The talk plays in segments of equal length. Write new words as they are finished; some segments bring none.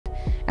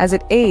as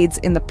it aids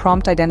in the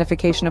prompt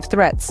identification of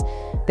threats,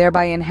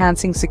 thereby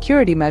enhancing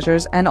security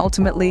measures and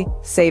ultimately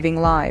saving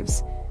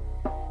lives.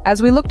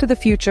 As we look to the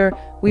future,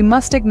 we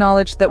must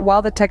acknowledge that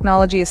while the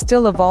technology is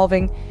still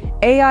evolving,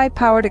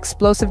 AI-powered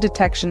explosive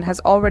detection has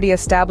already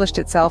established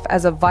itself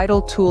as a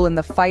vital tool in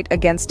the fight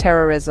against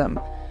terrorism.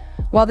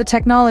 While the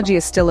technology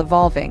is still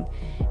evolving,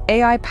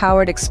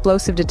 AI-powered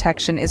explosive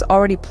detection is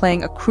already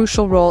playing a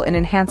crucial role in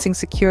enhancing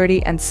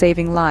security and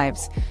saving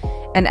lives.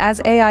 And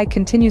as AI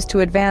continues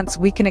to advance,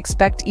 we can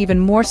expect even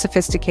more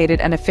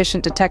sophisticated and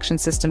efficient detection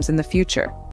systems in the future.